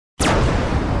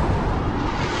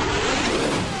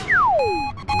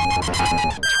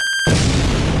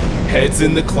Heads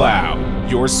in the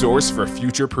Cloud, your source for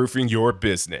future-proofing your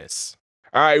business.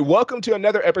 All right, welcome to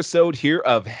another episode here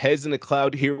of Heads in the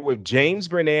Cloud here with James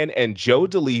Burnand and Joe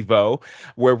Dolivo,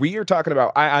 where we are talking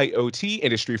about IIoT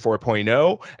Industry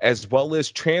 4.0, as well as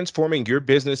transforming your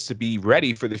business to be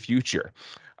ready for the future.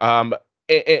 And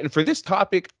for this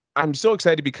topic, I'm so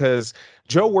excited because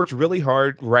Joe worked really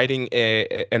hard writing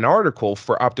an article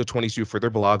for Opto 22 for their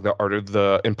blog, The Art of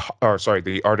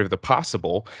The Art of the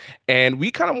Possible, and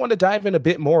we kind of want to dive in a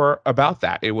bit more about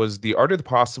that. It was The Art of the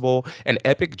Possible, an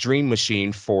epic dream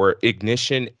machine for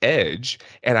Ignition Edge,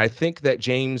 and I think that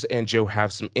James and Joe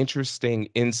have some interesting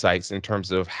insights in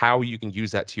terms of how you can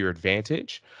use that to your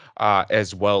advantage,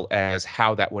 as well as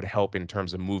how that would help in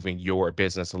terms of moving your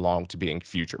business along to being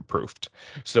future proofed.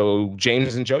 So,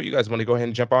 James and Joe, you guys want to go ahead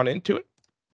and jump on into it?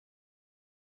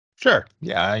 Sure.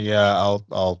 Yeah. Yeah.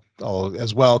 I'll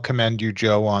as well commend you,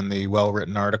 Joe, on the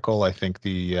well-written article. I think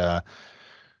the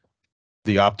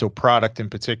Opto product in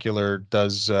particular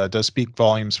does speak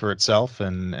volumes for itself,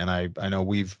 and I know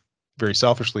we've very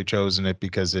selfishly chosen it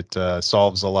because it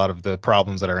solves a lot of the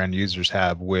problems that our end users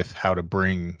have with how to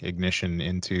bring Ignition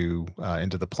into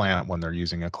the plant when they're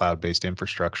using a cloud-based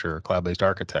infrastructure, or cloud-based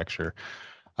architecture.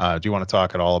 Do you want to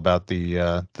talk at all about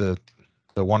the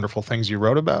wonderful things you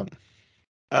wrote about?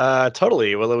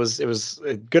 Totally. Well, it was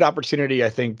a good opportunity, I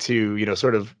think, to,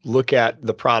 sort of look at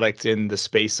the product in the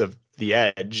space of the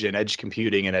edge and edge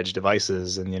computing and edge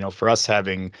devices. And, for us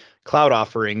having cloud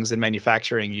offerings in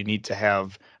manufacturing, you need to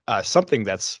have something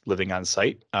that's living on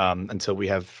site until we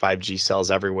have 5G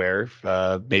cells everywhere.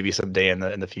 Maybe someday in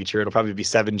the future, it'll probably be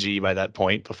 7G by that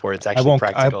point before it's actually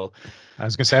practical. I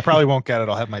was gonna say I probably won't get it.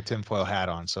 I'll have my tinfoil hat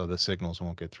on, so the signals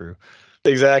won't get through.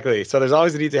 Exactly. So there's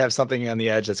always a need to have something on the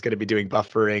edge that's going to be doing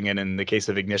buffering, and in the case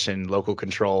of Ignition, local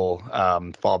control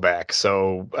fallback.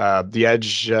 So the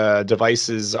edge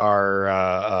devices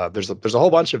are there's a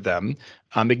whole bunch of them.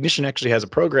 Ignition actually has a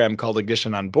program called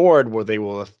Ignition on Board, where they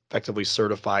will effectively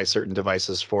certify certain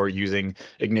devices for using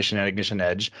Ignition and Ignition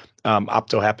Edge.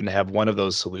 Opto happened to have one of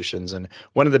those solutions, and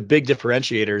one of the big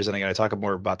differentiators, and I'm going to talk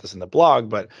more about this in the blog,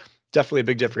 but definitely a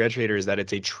big differentiator is that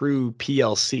it's a true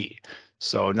PLC.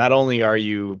 So not only are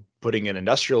you putting an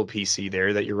industrial PC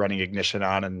there that you're running Ignition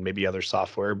on and maybe other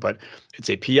software, but it's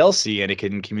a PLC and it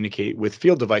can communicate with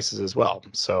field devices as well.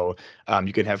 So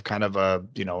you can have kind of a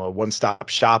one-stop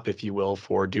shop, if you will,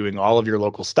 for doing all of your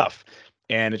local stuff.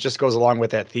 And it just goes along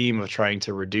with that theme of trying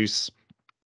to reduce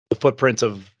the footprint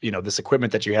of this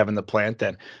equipment that you have in the plant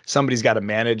that somebody's got to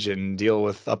manage and deal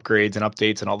with upgrades and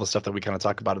updates and all the stuff that we kind of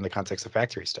talk about in the context of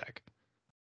factory stack.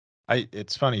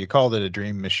 It's funny you called it a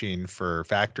dream machine for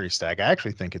factory stack. I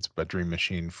actually think it's a dream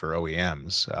machine for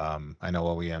OEMs. I know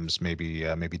OEMs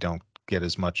maybe don't get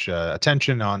as much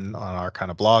attention on our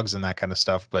kind of blogs and that kind of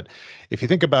stuff, but if you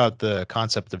think about the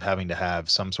concept of having to have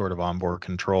some sort of onboard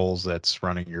controls that's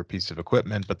running your piece of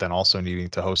equipment, but then also needing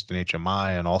to host an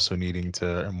HMI and also needing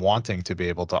to and wanting to be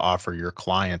able to offer your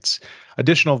clients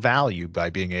additional value by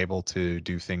being able to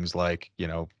do things like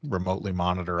remotely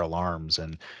monitor alarms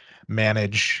and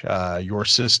manage your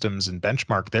systems and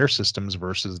benchmark their systems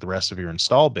versus the rest of your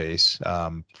install base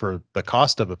for the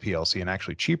cost of a PLC, and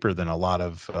actually cheaper than a lot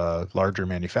of larger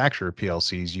manufacturer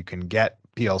PLCs. You can get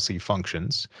PLC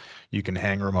functions, you can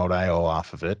hang remote IO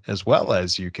off of it, as well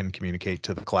as you can communicate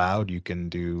to the cloud. You can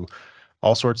do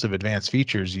all sorts of advanced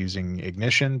features using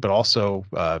Ignition, but also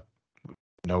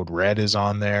Node-RED is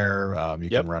on there. You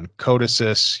can run Code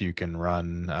Assist, you can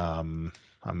run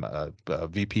a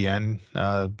VPN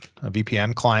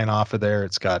client off of there.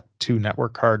 It's got 2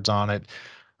 network cards on it,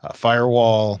 a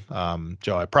firewall.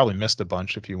 Joe, I probably missed a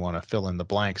bunch if you want to fill in the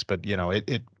blanks, but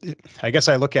I guess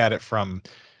I look at it from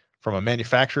a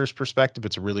manufacturer's perspective.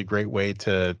 It's a really great way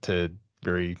to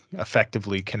very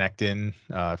effectively connect in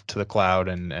to the cloud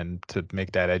and to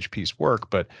make that edge piece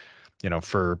work. But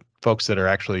for folks that are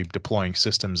actually deploying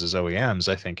systems as OEMs,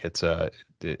 I think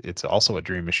it's also a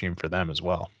dream machine for them as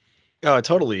well. Oh, it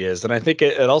totally is. And I think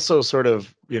it also sort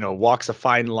of, walks a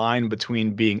fine line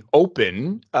between being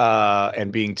open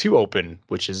and being too open,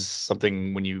 which is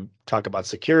something when you talk about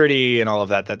security and all of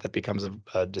that becomes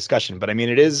a discussion. But I mean,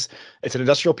 it's an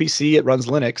industrial PC. It runs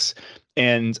Linux.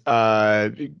 And to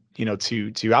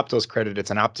Opto's credit,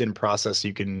 it's an opt-in process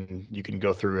you can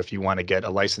go through if you want to get a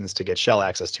license to get shell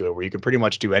access to it, where you can pretty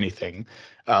much do anything.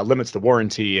 Limits the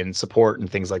warranty and support and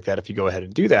things like that if you go ahead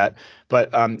and do that. But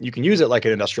you can use it like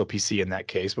an industrial PC in that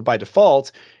case. But by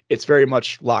default, it's very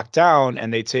much locked down,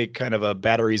 and they take kind of a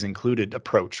batteries included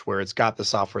approach where it's got the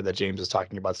software that James is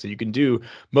talking about. So you can do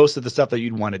most of the stuff that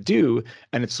you'd want to do,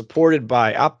 and it's supported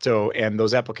by Opto, and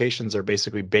those applications are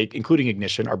basically baked, including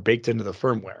ignition, are baked into the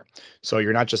firmware. So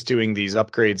you're not just doing these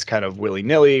upgrades kind of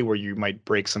willy-nilly where you might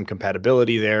break some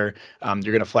compatibility there. You're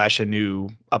going to flash a new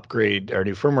upgrade or a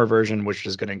new firmware version, which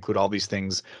is going to include all these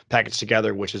things packaged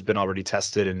together, which has been already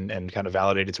tested and kind of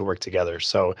validated to work together.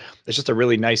 So it's just a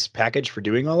really nice package for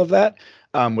doing all of that,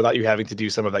 without you having to do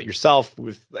some of that yourself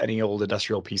with any old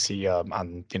industrial PC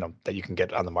on that you can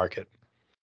get on the market.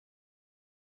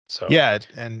 So Yeah,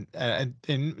 and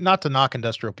not to knock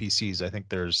industrial PCs, I think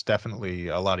there's definitely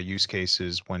a lot of use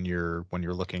cases when you're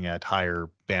looking at higher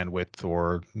bandwidth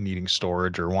or needing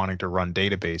storage or wanting to run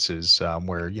databases,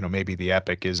 where maybe the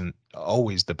EPYC isn't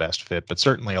always the best fit, but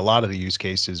certainly a lot of the use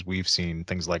cases we've seen,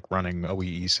 things like running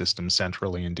OEE systems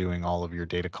centrally and doing all of your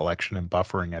data collection and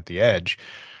buffering at the edge,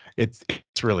 it's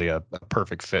really a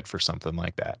perfect fit for something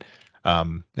like that.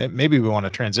 Maybe we want to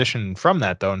transition from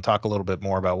that though and talk a little bit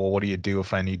more about, well, what do you do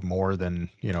if I need more than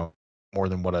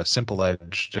what a simple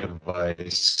edge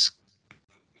device,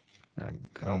 I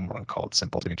don't want to call it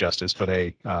simple to do justice, but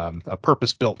a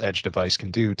purpose-built edge device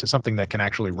can do to something that can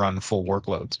actually run full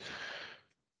workloads.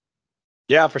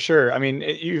 yeah, for sure. I mean,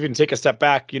 you even take a step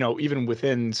back, even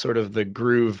within sort of the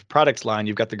Groove products line,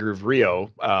 you've got the Groove Rio,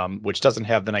 which doesn't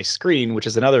have the nice screen, which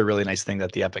is another really nice thing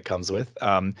that the EPYC comes with.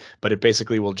 But it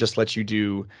basically will just let you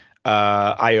do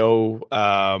I/O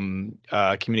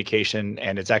communication,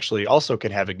 and it's actually also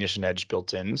can have Ignition Edge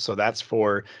built in. So that's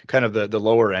for kind of the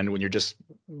lower end when you're just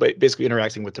basically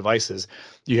interacting with devices.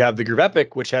 You have the Groove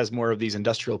EPYC, which has more of these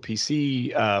industrial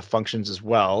PC functions as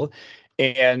well.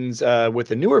 And with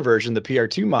the newer version, the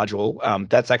PR2 module,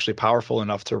 that's actually powerful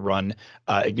enough to run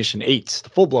Ignition 8, the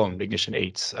full-blown Ignition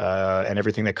 8, and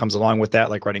everything that comes along with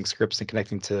that, like writing scripts and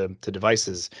connecting to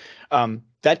devices.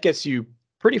 That gets you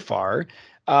pretty far.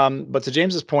 But to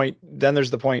James's point, then there's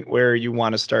the point where you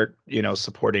want to start,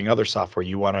 supporting other software.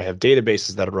 You want to have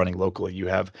databases that are running locally. You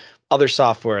have other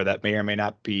software that may or may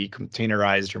not be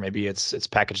containerized, or maybe it's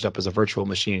packaged up as a virtual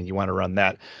machine. You want to run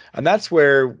that. And that's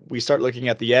where we start looking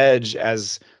at the edge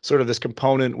as sort of this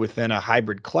component within a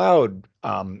hybrid cloud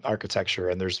architecture.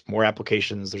 And there's more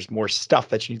applications, there's more stuff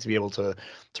that you need to be able to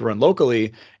run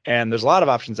locally. And there's a lot of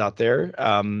options out there.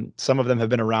 Some of them have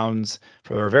been around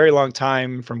for a very long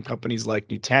time from companies like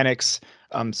Nutanix.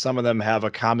 Some of them have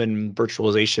a common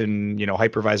virtualization,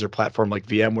 hypervisor platform like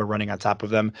VMware running on top of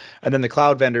them. And then the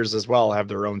cloud vendors as well have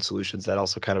their own solutions that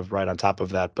also kind of ride on top of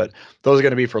that. But those are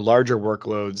going to be for larger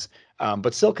workloads,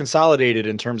 but still consolidated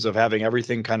in terms of having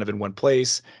everything kind of in one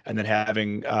place, and then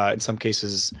having, in some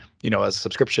cases, a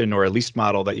subscription or a leased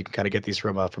model that you can kind of get these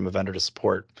from a vendor to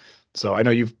support. So I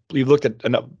know you've looked at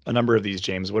a number of these,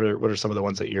 James. What are some of the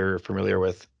ones that you're familiar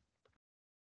with?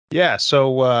 Yeah,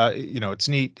 so it's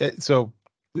neat. So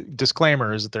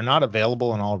disclaimer is that they're not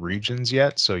available in all regions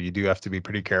yet, so you do have to be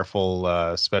pretty careful,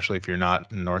 especially if you're not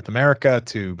in North America,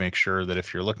 to make sure that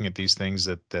if you're looking at these things,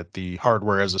 that the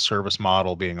hardware as a service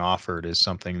model being offered is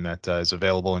something that is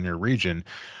available in your region.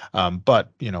 But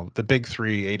the big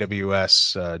three,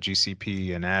 AWS,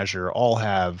 GCP, and Azure, all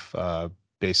have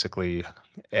basically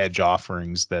edge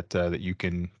offerings that you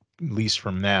can lease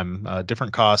from them.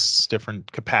 Different costs, different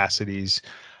capacities.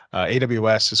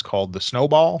 AWS is called the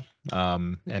Snowball,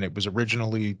 and it was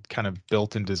originally kind of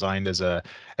built and designed as a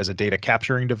data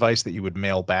capturing device that you would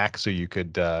mail back, so you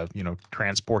could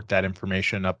transport that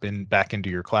information back into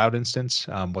your cloud instance.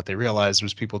 What they realized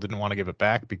was people didn't want to give it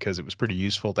back because it was pretty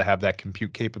useful to have that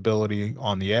compute capability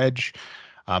on the edge.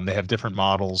 They have different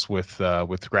models with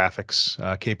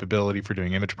graphics capability for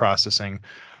doing image processing.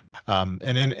 And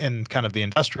in kind of the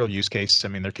industrial use case, I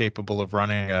mean, they're capable of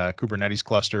running a Kubernetes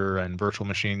cluster and virtual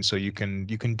machines, so you can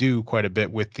do quite a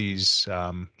bit with these.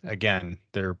 Again,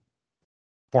 their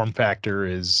form factor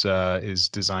is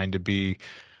designed to be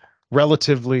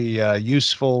relatively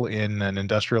useful in an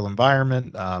industrial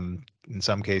environment. In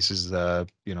some cases,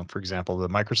 for example, the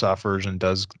Microsoft version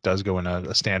does go in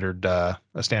a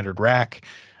standard rack.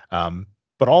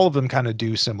 But all of them kind of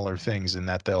do similar things in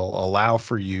that they'll allow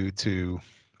for you to,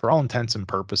 for all intents and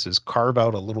purposes, carve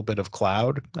out a little bit of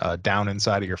cloud down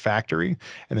inside of your factory,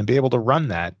 and then be able to run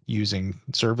that using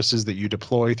services that you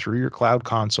deploy through your cloud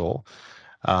console,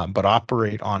 but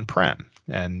operate on-prem.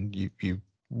 And you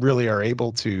really are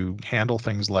able to handle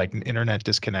things like internet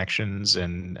disconnections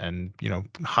and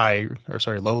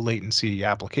low latency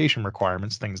application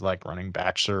requirements, things like running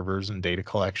batch servers and data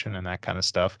collection and that kind of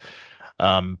stuff.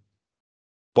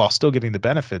 While still getting the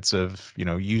benefits of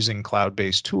using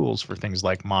cloud-based tools for things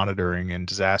like monitoring and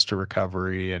disaster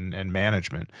recovery and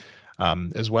management.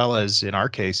 As well as in our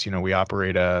case, we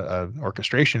operate a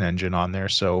orchestration engine on there.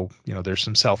 So, there's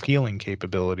some self-healing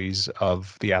capabilities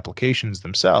of the applications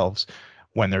themselves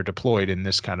when they're deployed in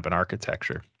this kind of an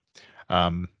architecture.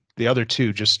 The other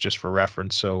two, just for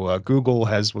reference, so Google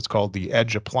has what's called the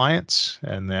Edge Appliance,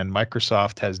 and then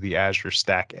Microsoft has the Azure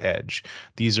Stack Edge.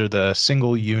 These are the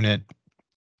single unit,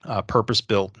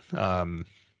 purpose-built,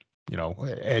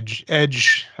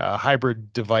 edge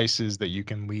hybrid devices that you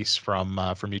can lease from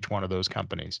each one of those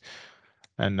companies.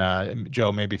 And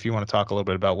Joe, maybe if you want to talk a little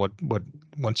bit about what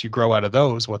once you grow out of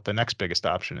those, what the next biggest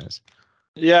option is.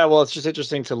 Yeah, well, it's just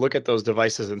interesting to look at those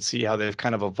devices and see how they've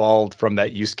kind of evolved from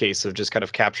that use case of just kind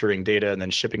of capturing data and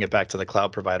then shipping it back to the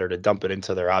cloud provider to dump it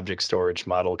into their object storage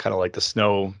model, kind of like the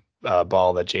snow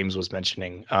ball that James was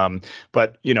mentioning.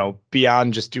 But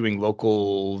beyond just doing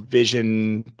local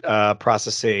vision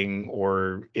processing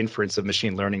or inference of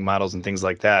machine learning models and things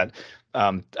like that,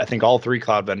 I think all three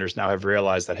cloud vendors now have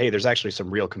realized that, hey, there's actually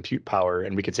some real compute power,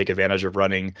 and we can take advantage of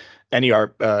running any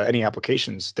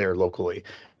applications there locally.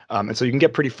 And so you can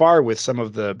get pretty far with some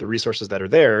of the resources that are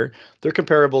there. They're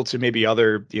comparable to maybe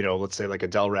other, let's say like a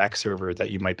Dell rack server that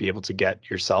you might be able to get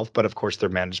yourself, but of course they're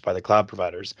managed by the cloud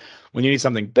providers. When you need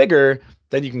something bigger,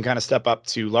 then you can kind of step up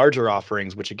to larger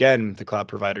offerings, which again, the cloud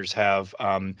providers have.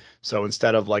 So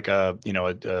instead of like a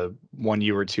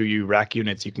 1U or 2U rack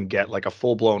units, you can get like a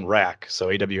full-blown rack. So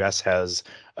AWS has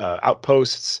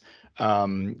Outposts.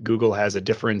 Google has a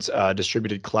different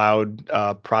distributed cloud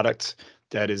product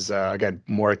that is, again,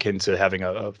 more akin to having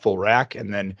a full rack.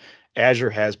 And then Azure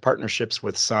has partnerships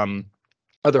with some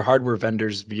other hardware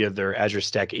vendors via their Azure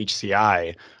Stack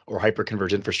HCI or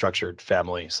hyperconverged infrastructure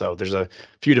family. So there's a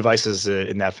few devices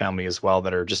in that family as well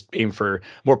that are just aimed for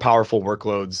more powerful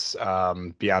workloads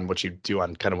beyond what you do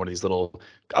on kind of one of these little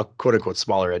quote unquote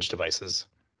smaller edge devices.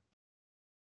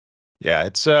 Yeah,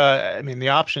 it's the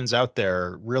options out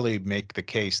there really make the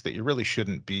case that you really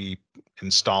shouldn't be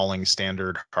installing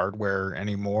standard hardware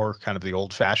anymore, kind of the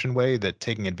old-fashioned way, that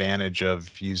taking advantage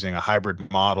of using a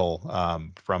hybrid model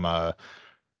from a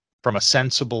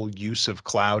sensible use of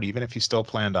cloud, even if you still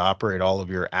plan to operate all of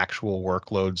your actual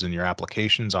workloads and your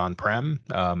applications on-prem,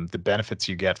 the benefits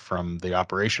you get from the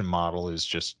operation model is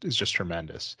just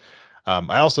tremendous.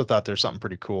 I also thought there's something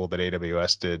pretty cool that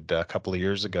AWS did a couple of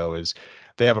years ago. Is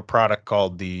they have a product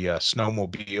called the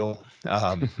Snowmobile,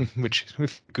 which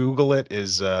if you Google it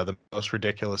is the most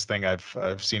ridiculous thing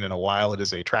I've seen in a while. It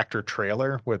is a tractor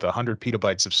trailer with 100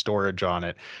 petabytes of storage on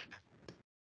it,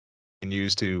 and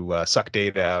used to suck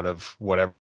data out of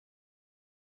whatever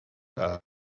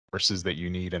sources that you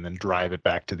need, and then drive it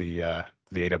back to the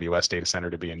AWS data center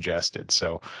to be ingested.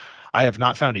 So I have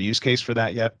not found a use case for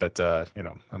that yet, but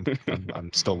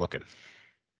I'm still looking.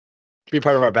 Be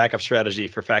part of our backup strategy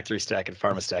for Factory Stack and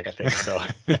Pharma Stack, I think. So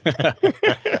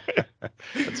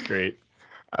that's great.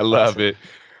 I love it.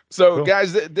 So, cool.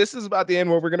 Guys, this is about the end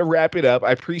where we're going to wrap it up.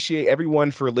 I appreciate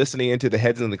everyone for listening into the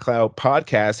Heads in the Cloud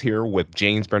podcast here with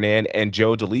James Burnand and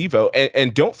Joe Dolivo.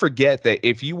 And don't forget that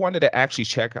if you wanted to actually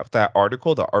check out that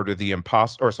article, The Art of the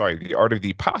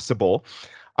Possible,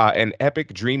 an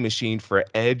epic dream machine for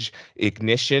edge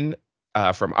ignition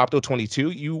from Opto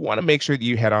 22, you want to make sure that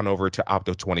you head on over to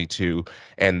Opto 22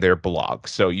 and their blog.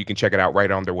 So you can check it out right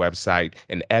on their website,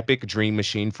 an epic dream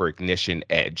machine for ignition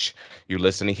edge. You're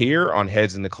listening here on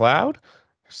Heads in the Cloud.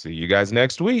 See you guys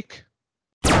next week.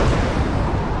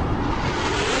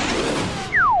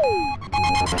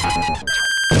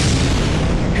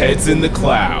 Heads in the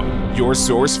Cloud, your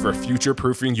source for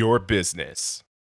future-proofing your business.